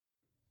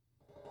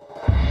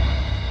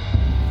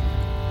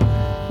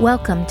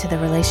Welcome to the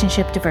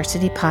Relationship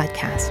Diversity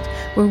Podcast,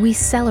 where we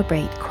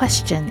celebrate,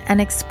 question,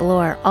 and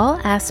explore all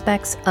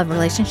aspects of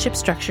relationship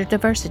structure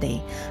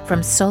diversity,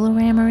 from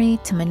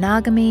soloamory to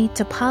monogamy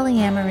to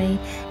polyamory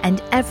and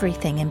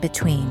everything in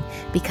between,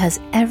 because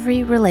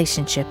every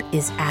relationship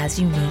is as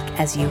unique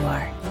as you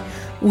are.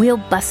 We'll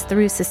bust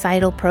through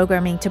societal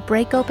programming to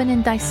break open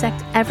and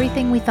dissect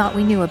everything we thought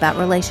we knew about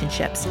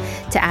relationships,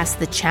 to ask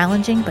the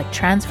challenging but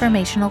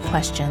transformational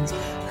questions: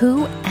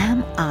 who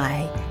am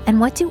I, and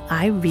what do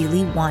I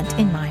really want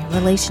in my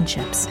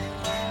relationships?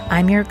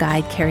 I'm your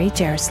guide, Carrie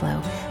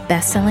Jaroslaw,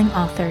 best-selling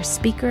author,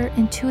 speaker,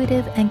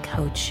 intuitive, and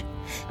coach.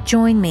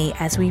 Join me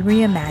as we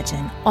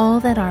reimagine all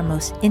that our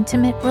most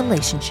intimate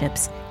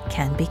relationships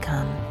can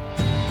become.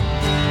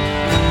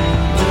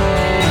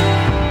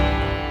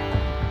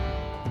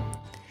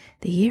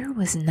 The year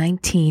was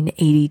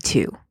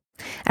 1982.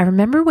 I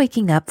remember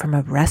waking up from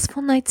a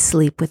restful night's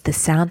sleep with the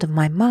sound of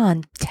my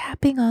mom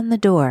tapping on the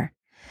door.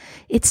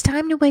 "It's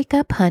time to wake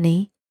up,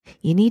 honey.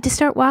 You need to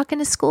start walking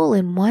to school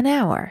in 1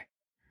 hour."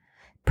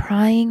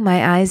 Prying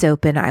my eyes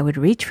open, I would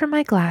reach for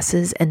my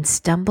glasses and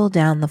stumble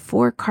down the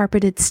 4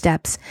 carpeted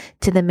steps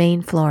to the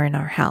main floor in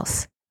our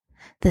house.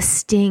 The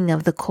sting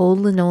of the cold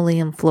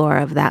linoleum floor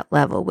of that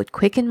level would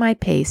quicken my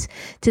pace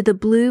to the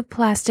blue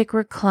plastic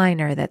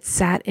recliner that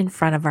sat in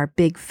front of our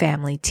big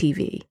family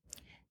TV.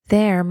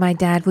 There, my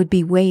dad would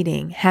be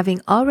waiting,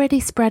 having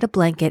already spread a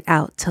blanket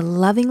out to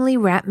lovingly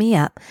wrap me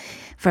up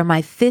for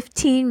my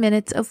 15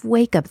 minutes of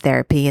wake-up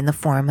therapy in the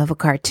form of a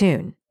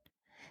cartoon.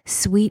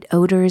 Sweet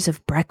odors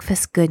of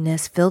breakfast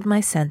goodness filled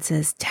my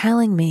senses,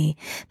 telling me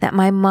that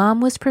my mom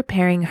was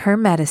preparing her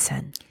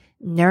medicine,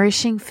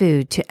 nourishing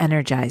food to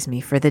energize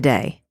me for the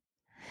day.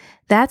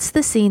 That's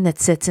the scene that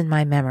sits in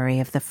my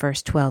memory of the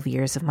first 12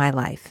 years of my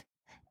life.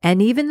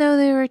 And even though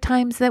there were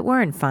times that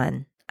weren't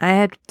fun, I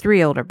had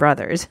 3 older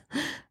brothers,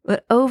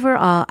 but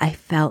overall I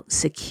felt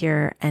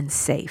secure and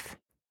safe.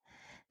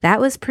 That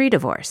was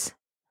pre-divorce.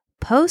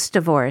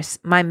 Post-divorce,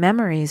 my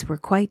memories were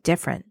quite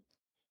different.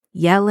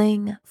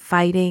 Yelling,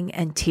 fighting,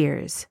 and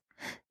tears.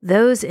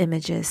 Those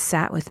images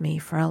sat with me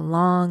for a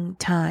long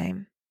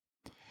time.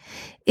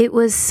 It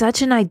was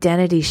such an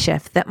identity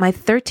shift that my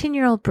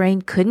 13-year-old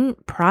brain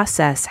couldn't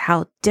process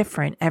how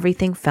different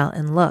everything felt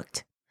and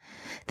looked.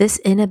 This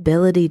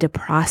inability to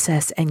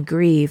process and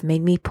grieve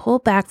made me pull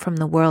back from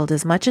the world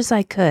as much as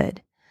I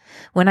could.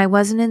 When I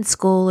wasn't in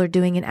school or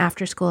doing an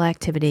after-school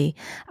activity,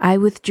 I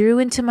withdrew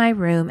into my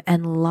room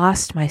and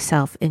lost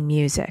myself in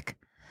music.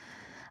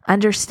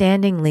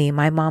 Understandingly,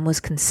 my mom was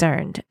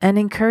concerned and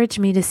encouraged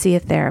me to see a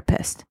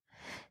therapist.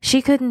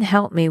 She couldn't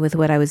help me with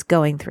what I was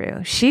going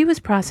through. She was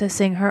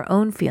processing her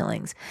own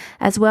feelings,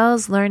 as well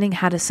as learning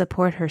how to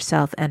support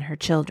herself and her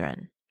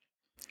children.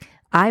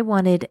 I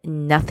wanted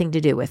nothing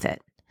to do with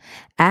it.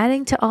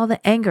 Adding to all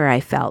the anger I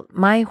felt,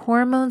 my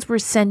hormones were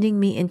sending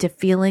me into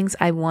feelings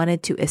I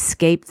wanted to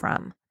escape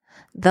from.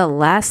 The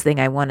last thing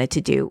I wanted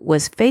to do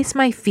was face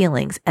my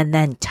feelings and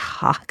then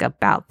talk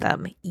about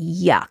them.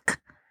 Yuck.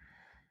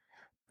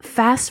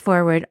 Fast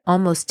forward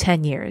almost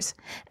 10 years,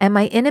 and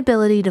my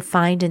inability to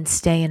find and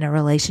stay in a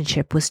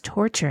relationship was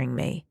torturing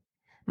me.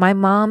 My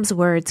mom's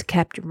words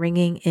kept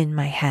ringing in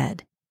my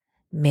head.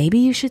 Maybe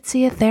you should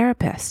see a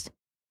therapist.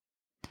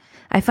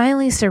 I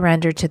finally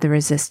surrendered to the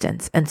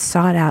resistance and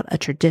sought out a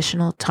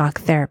traditional talk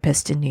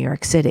therapist in New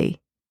York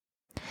City.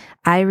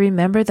 I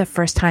remember the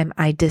first time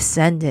I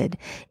descended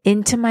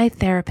into my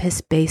therapist's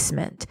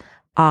basement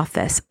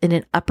office in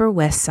an Upper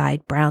West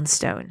Side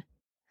brownstone.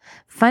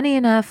 Funny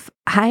enough,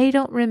 I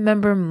don't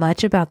remember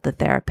much about the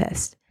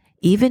therapist,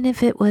 even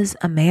if it was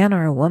a man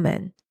or a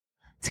woman.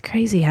 It's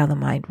crazy how the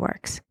mind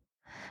works.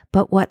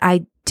 But what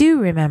I do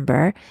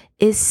remember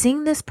is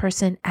seeing this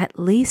person at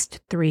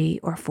least 3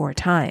 or 4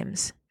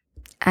 times.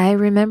 I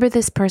remember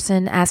this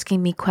person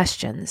asking me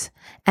questions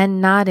and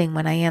nodding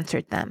when I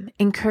answered them,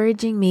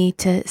 encouraging me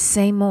to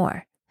say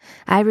more.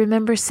 I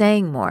remember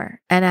saying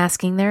more and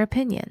asking their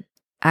opinion.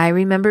 I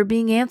remember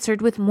being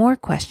answered with more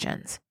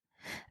questions.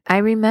 I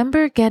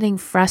remember getting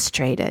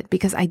frustrated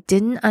because I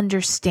didn't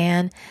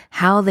understand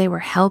how they were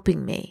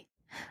helping me.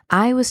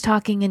 I was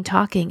talking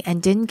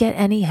and didn't get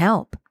any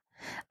help.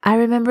 I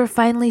remember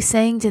finally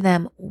saying to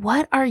them,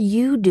 "What are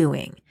you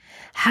doing?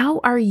 How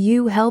are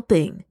you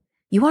helping?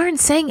 You aren't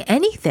saying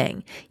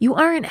anything. You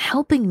aren't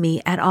helping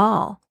me at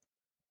all."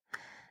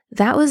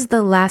 That was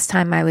the last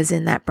time I was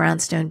in that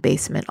brownstone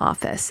basement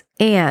office,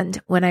 and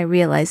when I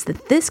realized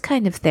that this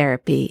kind of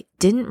therapy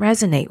didn't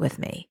resonate with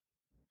me.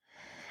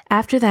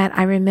 After that,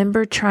 I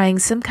remember trying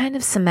some kind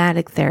of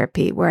somatic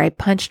therapy where I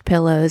punched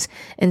pillows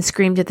and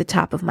screamed at the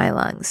top of my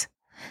lungs.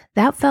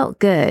 That felt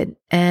good,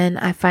 and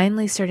I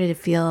finally started to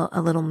feel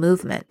a little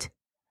movement.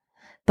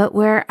 But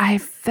where I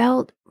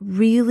felt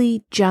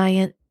really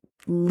giant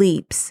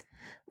leaps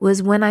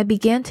was when I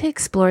began to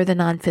explore the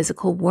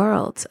non-physical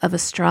worlds of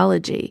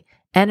astrology,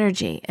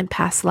 energy, and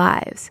past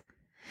lives.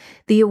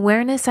 The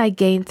awareness I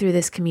gained through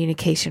this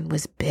communication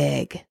was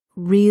big.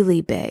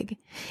 Really big.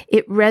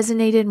 It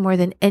resonated more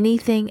than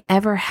anything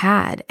ever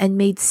had and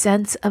made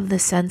sense of the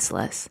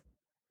senseless.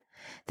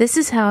 This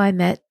is how I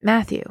met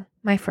Matthew,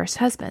 my first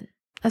husband.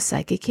 a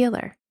psychic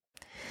healer.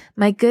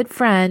 My good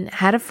friend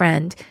had a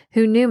friend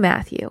who knew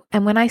Matthew,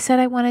 and when I said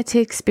I wanted to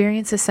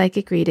experience a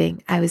psychic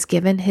reading, I was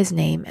given his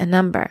name and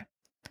number.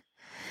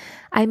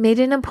 I made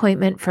an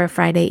appointment for a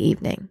Friday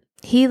evening.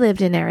 He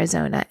lived in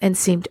Arizona and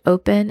seemed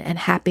open and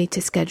happy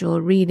to schedule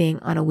a reading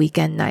on a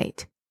weekend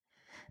night.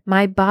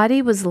 My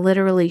body was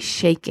literally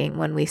shaking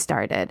when we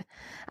started.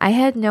 I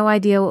had no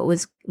idea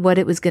what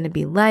it was going to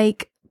be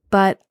like,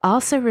 but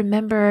also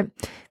remember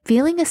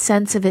feeling a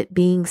sense of it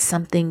being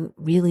something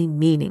really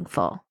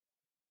meaningful.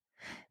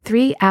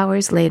 3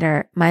 hours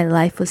later, my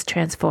life was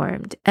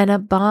transformed, and a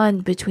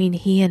bond between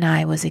he and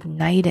I was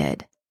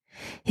ignited.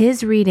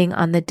 His reading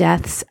on the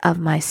deaths of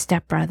my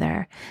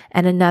stepbrother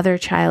and another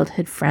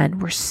childhood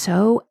friend were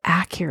so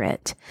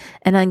accurate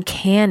and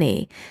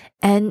uncanny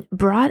and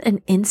brought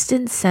an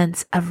instant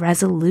sense of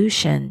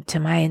resolution to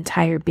my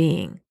entire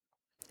being.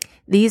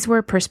 These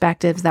were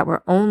perspectives that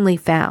were only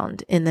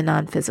found in the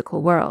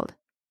non-physical world.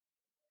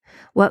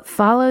 What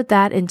followed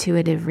that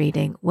intuitive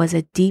reading was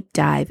a deep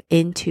dive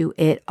into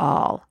it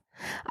all.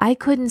 I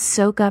couldn't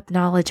soak up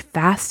knowledge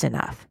fast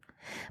enough.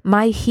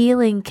 My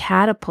healing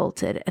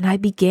catapulted, and I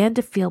began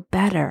to feel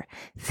better,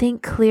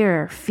 think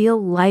clearer, feel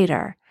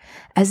lighter,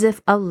 as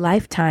if a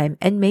lifetime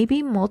and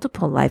maybe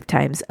multiple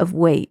lifetimes of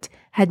weight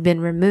had been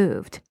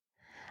removed.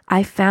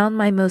 I found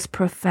my most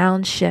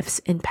profound shifts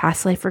in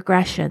past life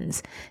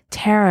regressions,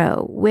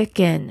 tarot,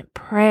 Wiccan,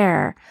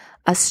 prayer,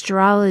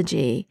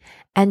 astrology,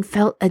 and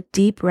felt a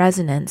deep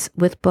resonance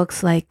with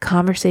books like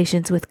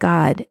Conversations with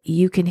God,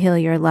 You Can Heal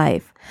Your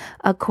Life,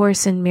 A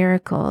Course in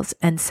Miracles,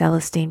 and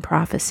Celestine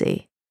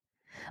Prophecy.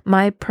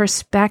 My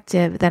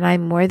perspective that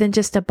I'm more than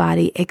just a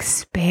body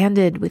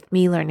expanded with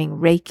me learning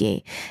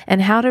Reiki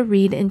and how to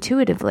read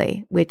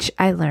intuitively, which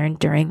I learned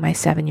during my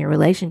 7-year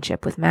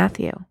relationship with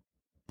Matthew.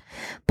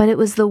 But it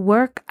was the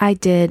work I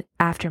did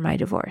after my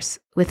divorce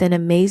with an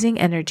amazing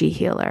energy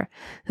healer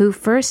who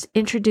first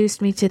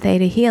introduced me to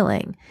theta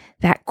healing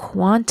that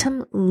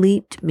quantum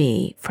leaped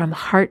me from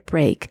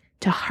heartbreak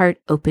to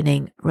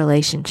heart-opening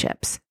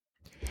relationships.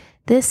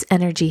 This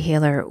energy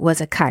healer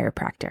was a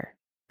chiropractor,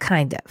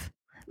 kind of,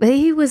 but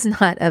he was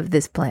not of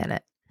this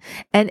planet.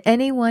 And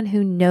anyone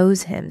who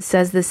knows him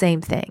says the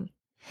same thing.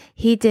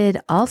 He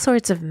did all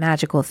sorts of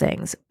magical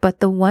things, but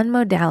the one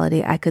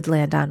modality I could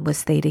land on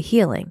was theta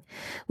healing,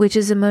 which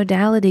is a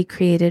modality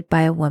created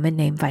by a woman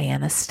named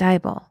Vienna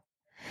Steibel.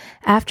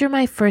 After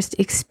my first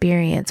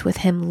experience with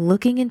him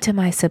looking into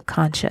my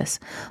subconscious,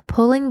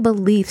 pulling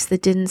beliefs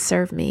that didn't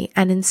serve me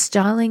and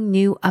installing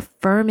new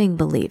affirming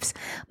beliefs,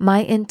 my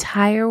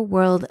entire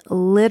world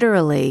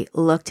literally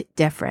looked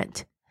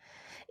different.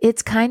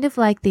 It's kind of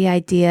like the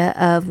idea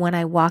of when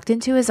I walked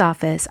into his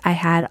office, I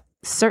had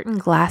certain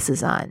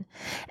glasses on,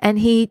 and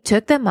he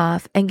took them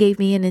off and gave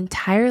me an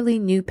entirely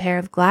new pair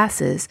of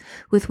glasses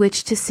with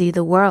which to see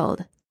the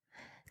world.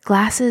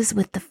 Glasses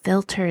with the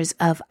filters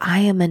of I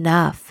am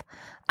enough,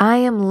 I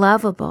am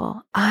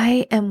lovable,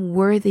 I am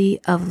worthy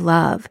of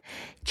love,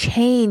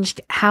 changed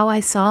how I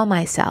saw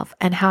myself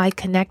and how I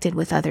connected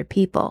with other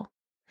people.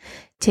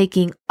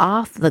 Taking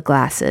off the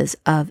glasses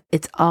of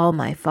it's all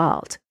my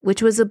fault,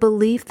 which was a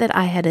belief that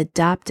I had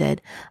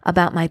adopted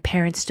about my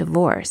parents'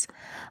 divorce,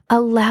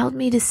 allowed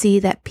me to see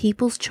that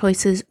people's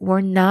choices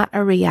were not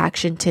a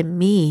reaction to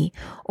me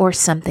or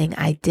something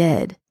I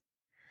did.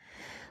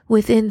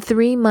 Within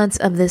 3 months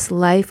of this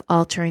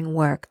life-altering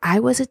work, I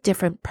was a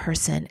different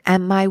person,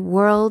 and my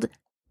world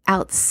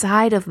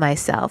outside of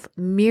myself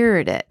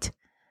mirrored it.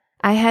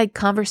 I had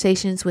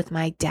conversations with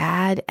my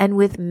dad and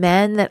with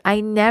men that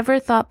I never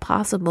thought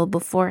possible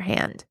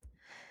beforehand.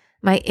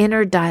 My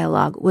inner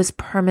dialogue was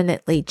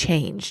permanently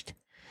changed.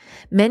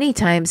 Many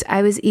times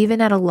I was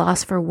even at a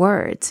loss for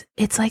words.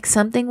 It's like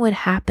something would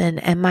happen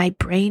and my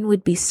brain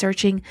would be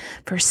searching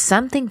for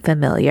something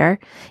familiar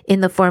in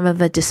the form of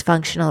a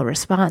dysfunctional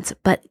response,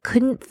 but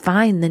couldn't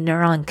find the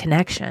neuron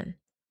connection.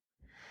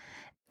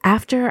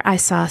 After I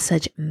saw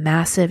such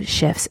massive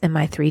shifts in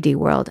my 3D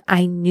world,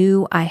 I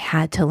knew I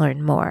had to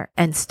learn more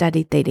and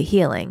studied theta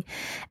healing,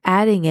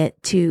 adding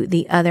it to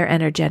the other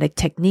energetic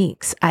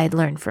techniques I had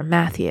learned from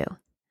Matthew.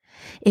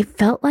 It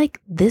felt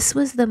like this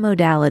was the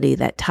modality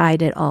that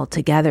tied it all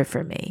together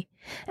for me.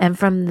 And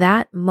from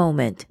that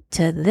moment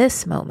to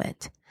this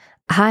moment,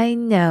 I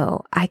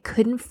know I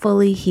couldn't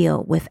fully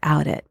heal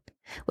without it,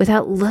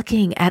 without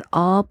looking at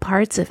all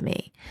parts of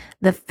me,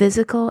 the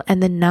physical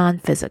and the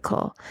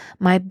non-physical,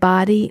 my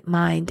body,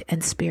 mind,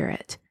 and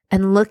spirit,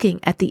 and looking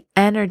at the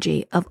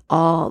energy of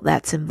all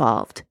that's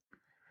involved.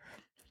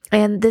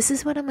 And this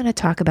is what I'm going to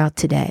talk about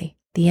today,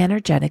 the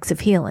energetics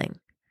of healing.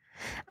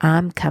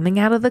 I'm coming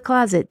out of the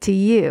closet to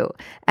you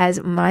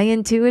as my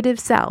intuitive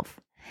self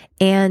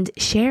and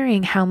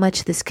sharing how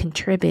much this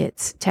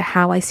contributes to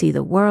how I see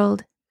the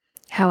world,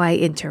 how I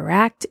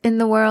interact in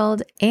the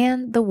world,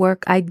 and the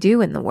work I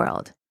do in the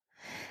world.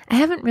 I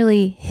haven't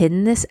really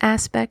hidden this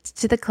aspect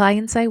to the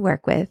clients I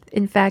work with.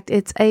 In fact,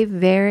 it's a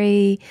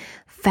very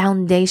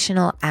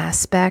foundational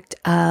aspect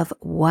of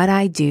what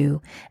I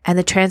do and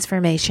the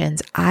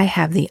transformations I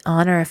have the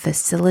honor of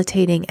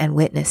facilitating and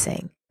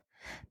witnessing.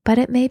 But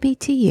it may be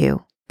to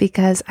you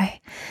because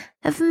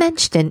I've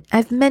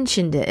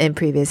mentioned it in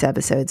previous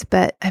episodes,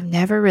 but I've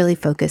never really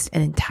focused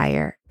an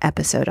entire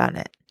episode on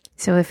it.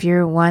 So if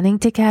you're wanting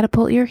to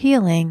catapult your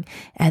healing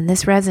and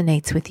this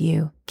resonates with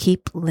you,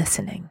 keep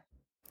listening.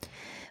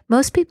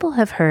 Most people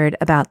have heard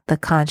about the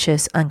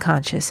conscious,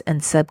 unconscious,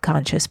 and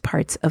subconscious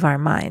parts of our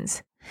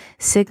minds.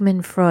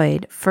 Sigmund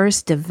Freud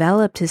first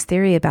developed his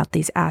theory about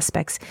these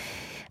aspects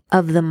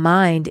of the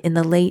mind in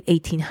the late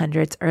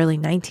 1800s, early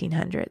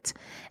 1900s,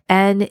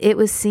 and it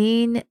was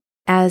seen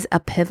as a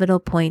pivotal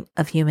point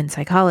of human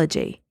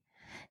psychology.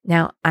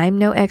 Now, I'm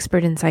no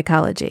expert in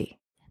psychology,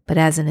 but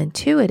as an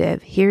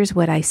intuitive, here's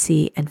what I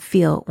see and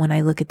feel when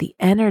I look at the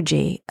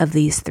energy of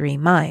these three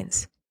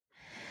minds.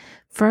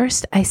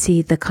 First, I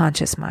see the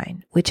conscious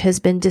mind, which has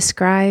been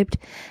described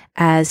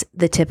as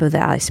the tip of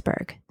the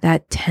iceberg,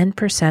 that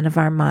 10% of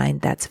our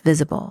mind that's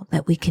visible,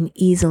 that we can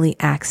easily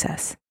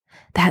access.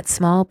 That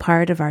small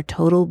part of our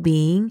total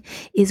being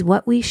is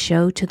what we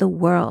show to the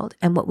world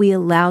and what we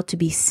allow to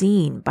be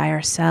seen by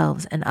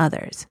ourselves and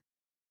others.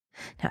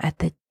 Now, at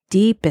the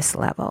deepest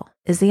level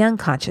is the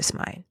unconscious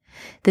mind.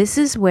 This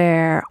is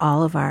where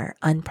all of our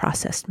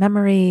unprocessed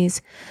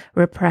memories,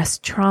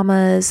 repressed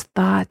traumas,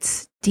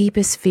 thoughts,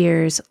 deepest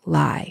fears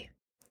lie.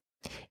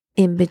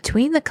 In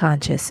between the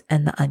conscious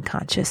and the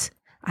unconscious,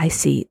 I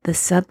see the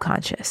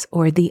subconscious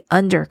or the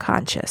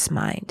underconscious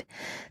mind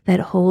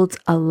that holds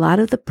a lot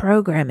of the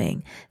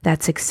programming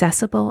that's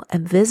accessible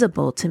and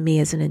visible to me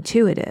as an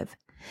intuitive.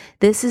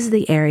 This is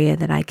the area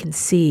that I can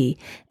see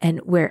and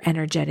where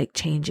energetic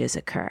changes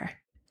occur.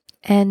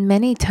 And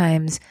many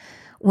times,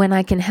 when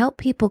I can help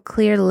people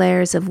clear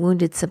layers of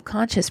wounded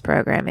subconscious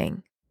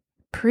programming,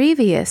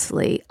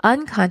 previously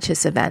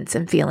unconscious events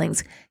and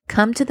feelings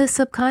come to the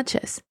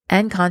subconscious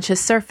and conscious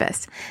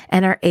surface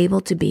and are able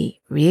to be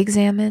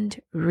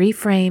re-examined,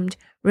 reframed,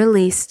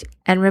 released,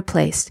 and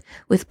replaced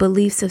with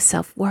beliefs of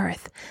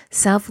self-worth,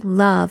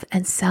 self-love,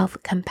 and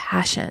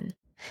self-compassion.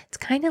 It's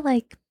kind of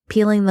like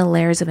peeling the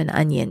layers of an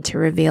onion to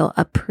reveal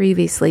a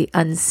previously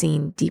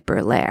unseen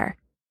deeper layer.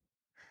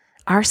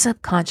 Our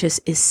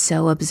subconscious is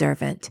so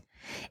observant.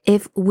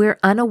 If we're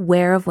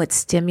unaware of what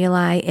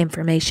stimuli,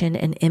 information,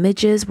 and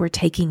images we're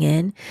taking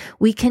in,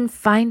 we can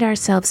find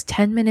ourselves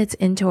 10 minutes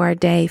into our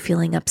day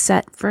feeling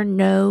upset for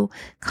no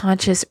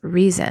conscious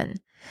reason.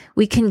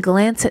 We can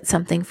glance at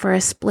something for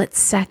a split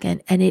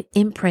second and it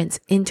imprints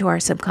into our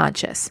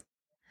subconscious.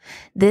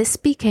 This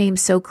became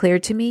so clear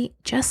to me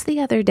just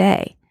the other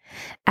day.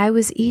 I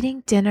was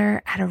eating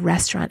dinner at a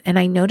restaurant and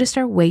I noticed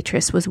our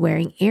waitress was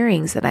wearing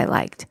earrings that I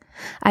liked.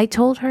 I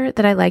told her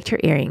that I liked her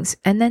earrings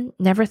and then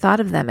never thought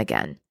of them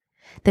again.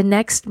 The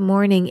next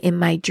morning in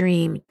my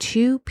dream,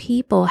 2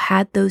 people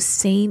had those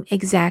same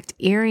exact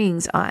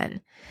earrings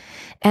on,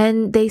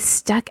 and they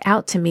stuck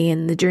out to me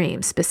in the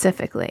dream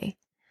specifically.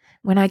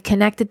 When I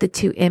connected the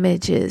 2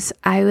 images,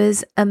 I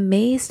was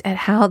amazed at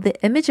how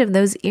the image of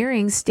those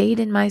earrings stayed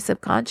in my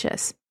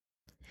subconscious.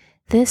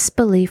 This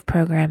belief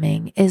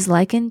programming is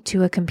likened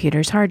to a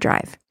computer's hard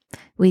drive.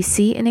 We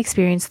see and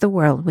experience the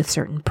world with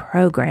certain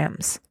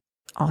programs,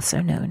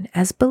 also known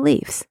as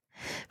beliefs.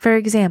 For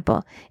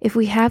example, if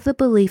we have the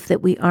belief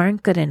that we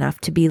aren't good enough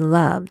to be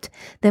loved,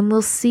 then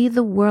we'll see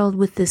the world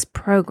with this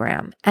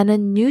program, and a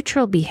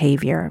neutral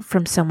behavior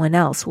from someone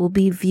else will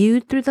be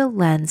viewed through the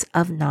lens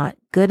of not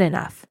good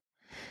enough.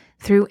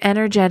 Through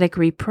energetic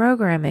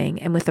reprogramming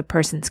and with a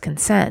person's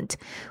consent,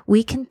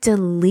 we can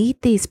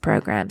delete these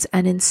programs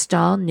and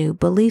install new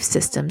belief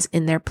systems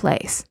in their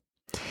place.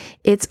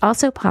 It's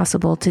also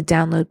possible to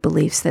download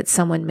beliefs that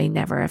someone may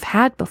never have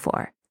had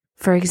before.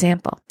 For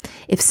example,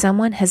 if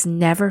someone has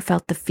never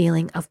felt the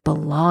feeling of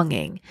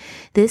belonging,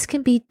 this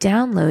can be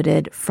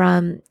downloaded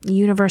from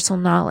universal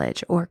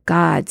knowledge or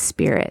God,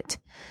 spirit.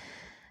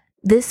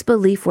 This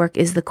belief work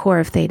is the core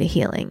of theta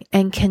healing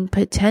and can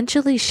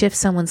potentially shift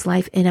someone's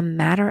life in a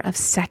matter of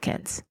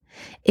seconds.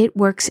 It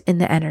works in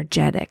the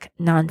energetic,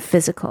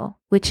 non-physical,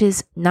 which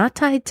is not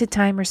tied to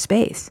time or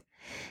space.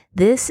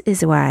 This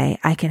is why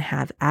I can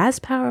have as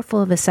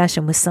powerful of a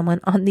session with someone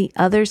on the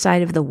other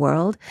side of the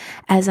world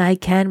as I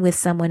can with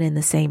someone in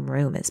the same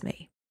room as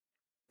me.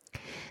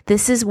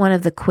 This is one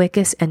of the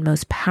quickest and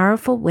most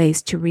powerful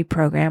ways to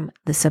reprogram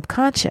the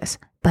subconscious,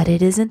 but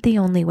it isn't the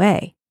only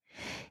way.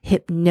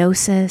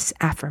 Hypnosis,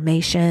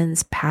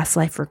 affirmations, past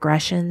life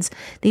regressions,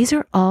 these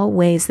are all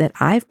ways that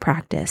I've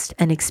practiced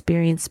and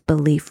experienced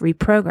belief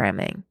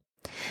reprogramming.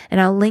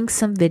 And I'll link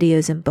some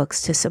videos and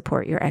books to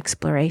support your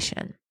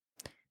exploration.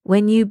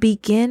 When you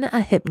begin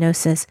a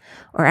hypnosis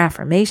or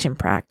affirmation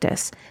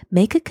practice,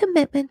 make a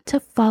commitment to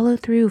follow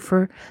through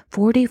for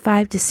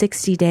 45 to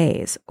 60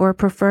 days, or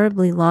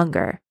preferably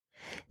longer.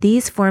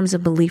 These forms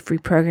of belief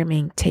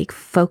reprogramming take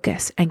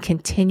focus and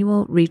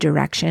continual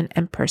redirection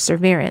and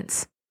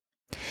perseverance.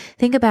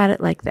 Think about it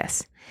like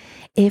this.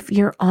 If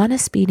you're on a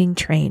speeding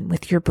train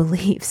with your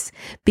beliefs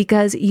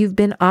because you've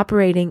been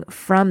operating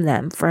from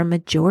them for a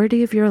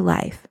majority of your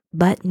life,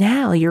 but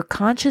now you're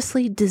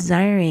consciously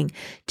desiring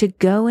to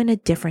go in a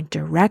different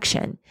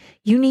direction,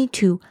 you need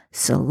to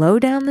slow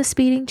down the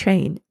speeding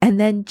train and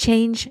then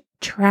change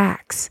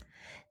tracks.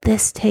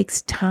 This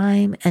takes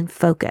time and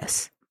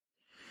focus.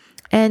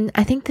 And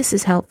I think this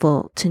is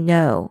helpful to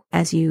know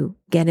as you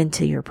get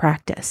into your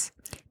practice.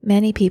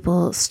 Many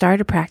people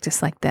start a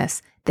practice like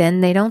this,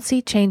 then they don't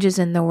see changes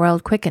in the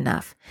world quick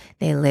enough.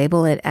 They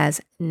label it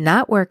as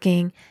not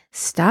working,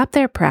 stop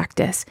their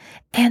practice,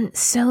 and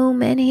so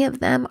many of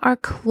them are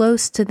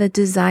close to the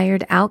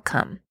desired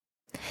outcome.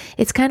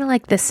 It's kind of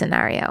like this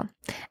scenario.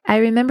 I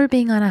remember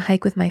being on a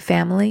hike with my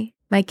family.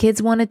 My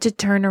kids wanted to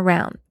turn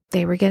around.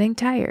 They were getting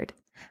tired.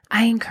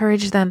 I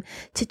encouraged them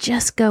to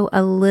just go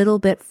a little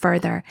bit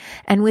further,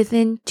 and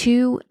within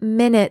 2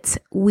 minutes,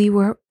 we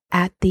were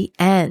at the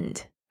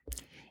end.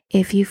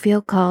 If you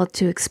feel called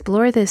to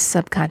explore this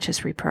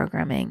subconscious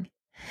reprogramming,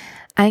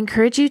 I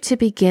encourage you to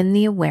begin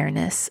the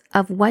awareness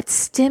of what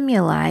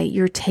stimuli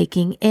you're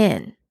taking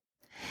in.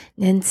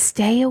 Then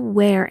stay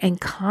aware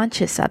and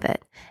conscious of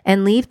it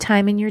and leave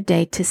time in your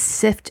day to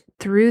sift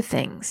through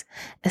things,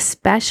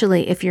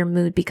 especially if your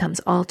mood becomes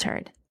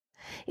altered.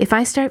 If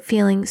I start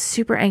feeling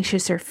super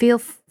anxious or feel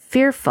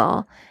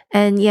fearful,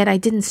 and yet I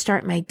didn't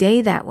start my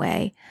day that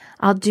way,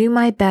 I'll do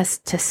my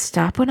best to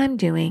stop what I'm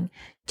doing,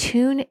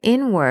 tune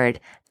inward,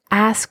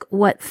 ask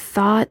what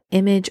thought,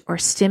 image, or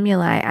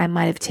stimuli I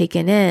might have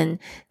taken in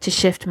to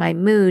shift my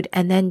mood,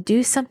 and then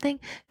do something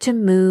to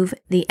move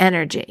the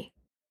energy.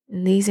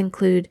 And these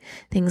include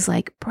things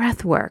like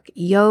breath work,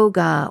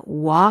 yoga,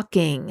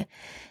 walking,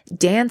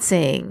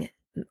 dancing,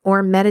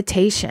 or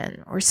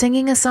meditation, or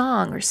singing a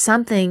song, or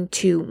something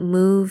to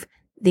move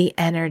the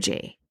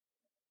energy.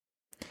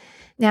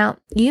 Now,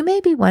 you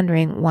may be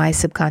wondering why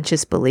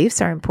subconscious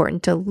beliefs are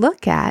important to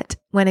look at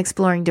when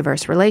exploring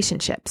diverse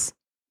relationships.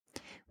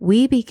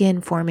 We begin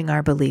forming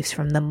our beliefs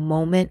from the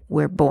moment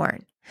we're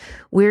born.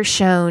 We're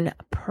shown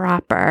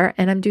proper,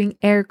 and I'm doing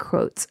air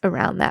quotes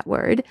around that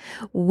word,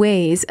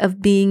 ways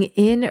of being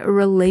in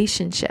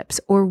relationships,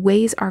 or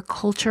ways our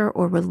culture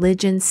or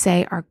religion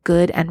say are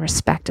good and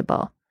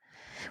respectable.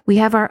 We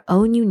have our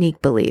own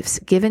unique beliefs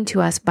given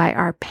to us by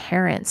our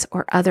parents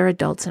or other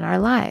adults in our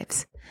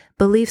lives.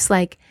 Beliefs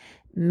like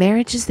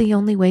marriage is the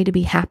only way to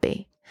be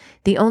happy.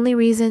 The only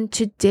reason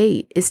to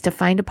date is to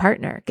find a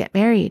partner, get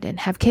married,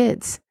 and have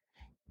kids.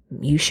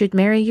 You should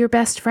marry your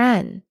best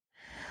friend.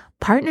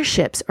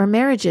 Partnerships or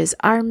marriages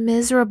are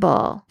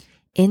miserable.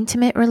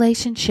 Intimate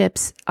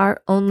relationships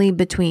are only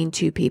between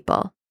two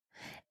people,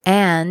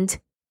 and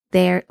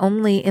they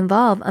only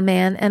involve a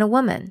man and a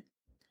woman.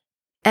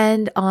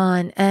 And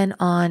on and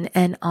on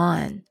and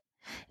on.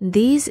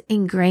 These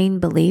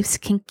ingrained beliefs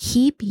can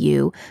keep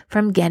you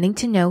from getting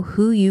to know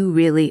who you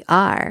really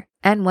are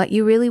and what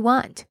you really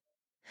want.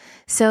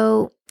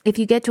 So if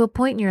you get to a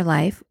point in your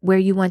life where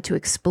you want to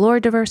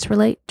explore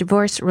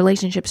diverse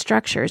relationship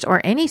structures,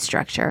 or any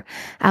structure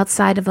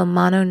outside of a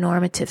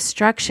mononormative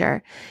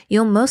structure,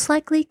 you'll most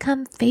likely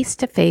come face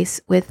to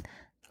face with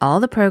all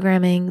the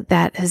programming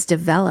that has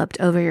developed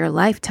over your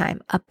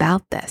lifetime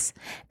about this,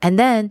 and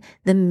then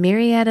the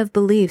myriad of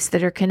beliefs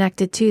that are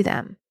connected to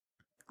them.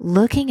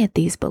 Looking at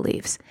these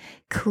beliefs,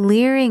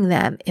 clearing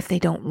them if they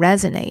don't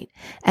resonate,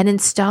 and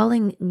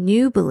installing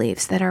new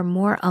beliefs that are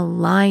more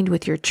aligned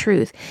with your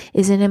truth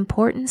is an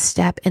important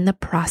step in the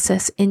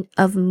process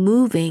of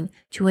moving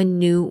to a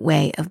new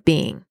way of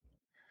being.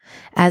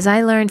 As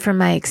I learned from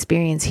my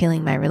experience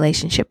healing my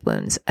relationship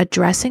wounds,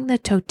 addressing the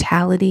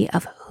totality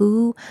of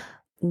who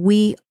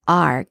we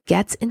are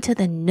gets into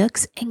the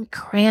nooks and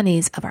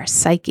crannies of our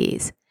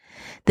psyches.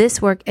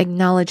 This work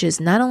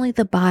acknowledges not only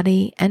the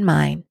body and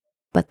mind,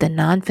 but the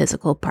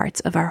non-physical parts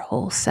of our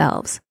whole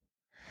selves.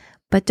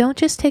 But don't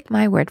just take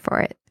my word for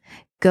it.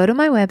 Go to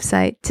my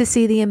website to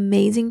see the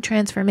amazing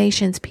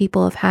transformations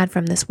people have had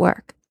from this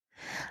work.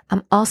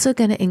 I'm also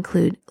going to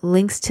include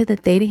links to the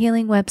Theta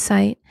Healing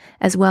website,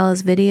 as well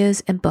as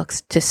videos and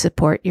books to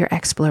support your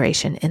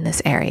exploration in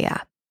this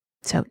area.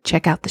 So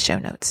check out the show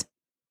notes.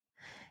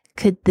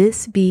 Could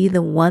this be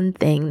the one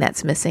thing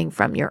that's missing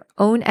from your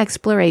own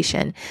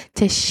exploration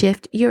to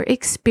shift your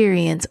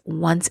experience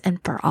once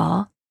and for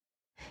all?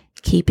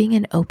 Keeping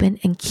an open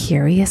and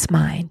curious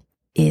mind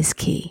is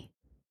key.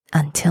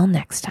 Until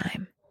next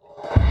time.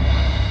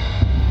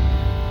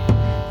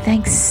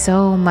 Thanks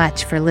so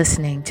much for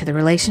listening to the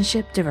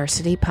Relationship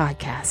Diversity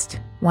Podcast.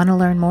 Want to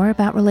learn more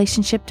about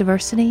relationship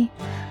diversity?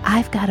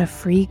 I've got a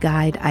free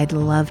guide I'd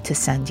love to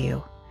send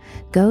you.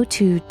 Go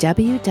to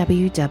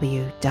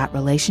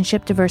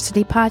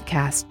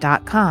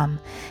www.relationshipdiversitypodcast.com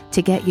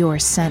to get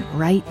yours sent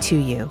right to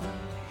you.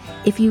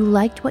 If you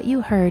liked what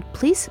you heard,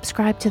 please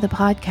subscribe to the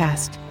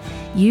podcast.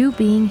 You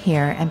being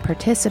here and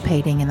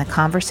participating in the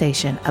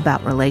conversation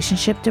about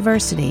relationship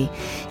diversity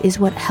is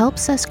what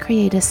helps us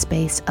create a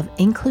space of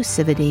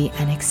inclusivity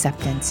and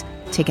acceptance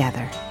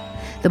together.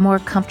 The more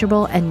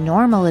comfortable and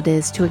normal it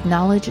is to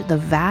acknowledge the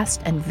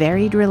vast and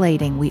varied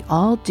relating we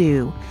all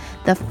do,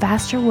 the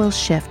faster we'll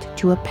shift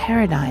to a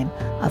paradigm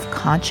of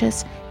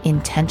conscious,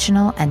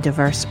 intentional, and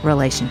diverse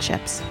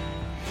relationships.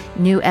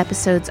 New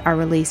episodes are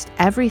released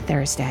every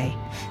Thursday.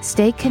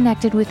 Stay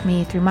connected with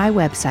me through my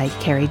website,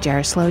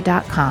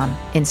 carriejaroslow.com,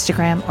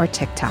 Instagram, or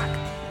TikTok.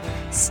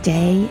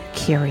 Stay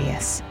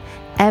curious.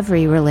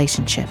 Every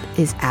relationship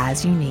is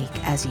as unique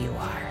as you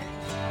are.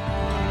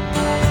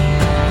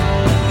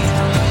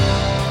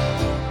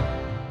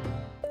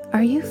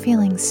 Are you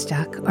feeling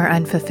stuck or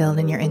unfulfilled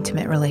in your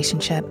intimate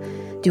relationship?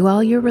 Do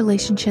all your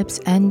relationships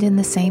end in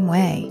the same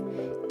way?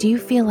 Do you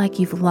feel like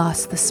you've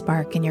lost the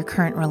spark in your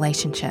current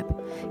relationship?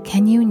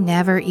 Can you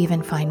never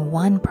even find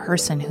one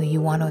person who you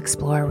want to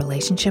explore a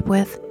relationship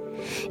with?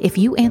 If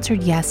you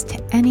answered yes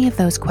to any of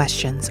those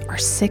questions, are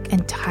sick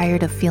and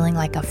tired of feeling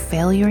like a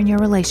failure in your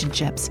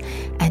relationships,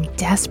 and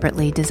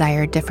desperately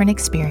desire a different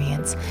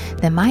experience,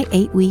 then my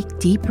 8-week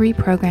deep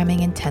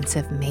reprogramming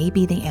intensive may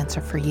be the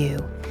answer for you.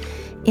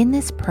 In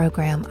this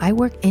program, I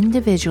work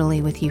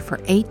individually with you for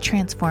 8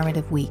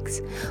 transformative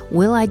weeks.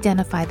 We'll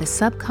identify the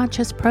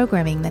subconscious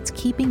programming that's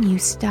keeping you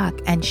stuck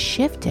and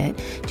shift it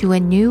to a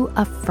new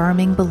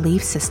affirming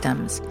belief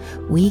systems.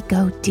 We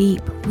go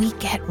deep, we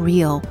get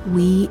real,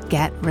 we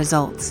get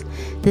results.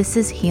 This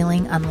is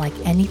healing unlike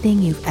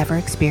anything you've ever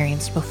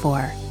experienced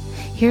before.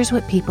 Here's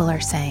what people are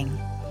saying.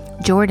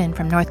 Jordan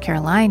from North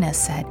Carolina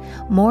said,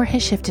 more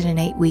has shifted in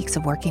 8 weeks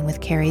of working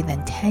with Carrie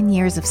than 10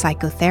 years of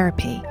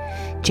psychotherapy.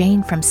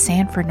 Jane from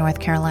Sanford, North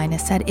Carolina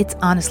said, it's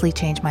honestly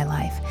changed my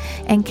life.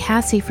 And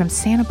Cassie from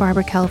Santa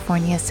Barbara,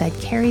 California said,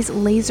 Carrie's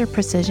laser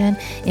precision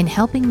in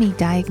helping me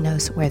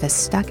diagnose where the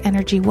stuck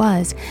energy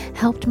was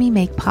helped me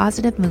make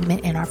positive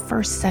movement in our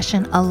first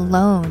session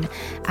alone.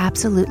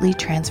 Absolutely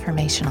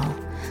transformational.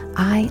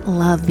 I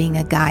love being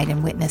a guide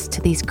and witness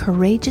to these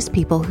courageous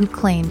people who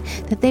claim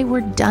that they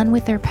were done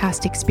with their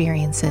past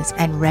experiences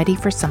and ready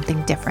for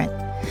something different.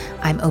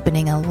 I'm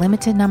opening a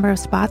limited number of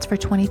spots for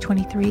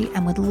 2023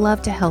 and would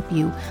love to help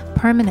you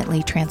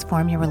permanently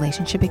transform your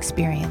relationship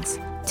experience.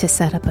 To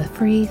set up a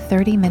free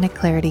 30-minute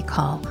clarity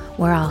call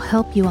where I'll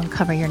help you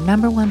uncover your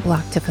number one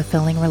block to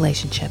fulfilling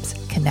relationships,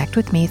 connect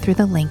with me through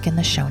the link in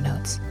the show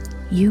notes.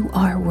 You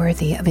are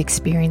worthy of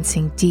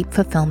experiencing deep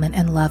fulfillment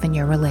and love in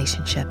your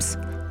relationships.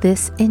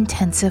 This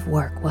intensive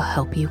work will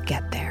help you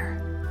get there.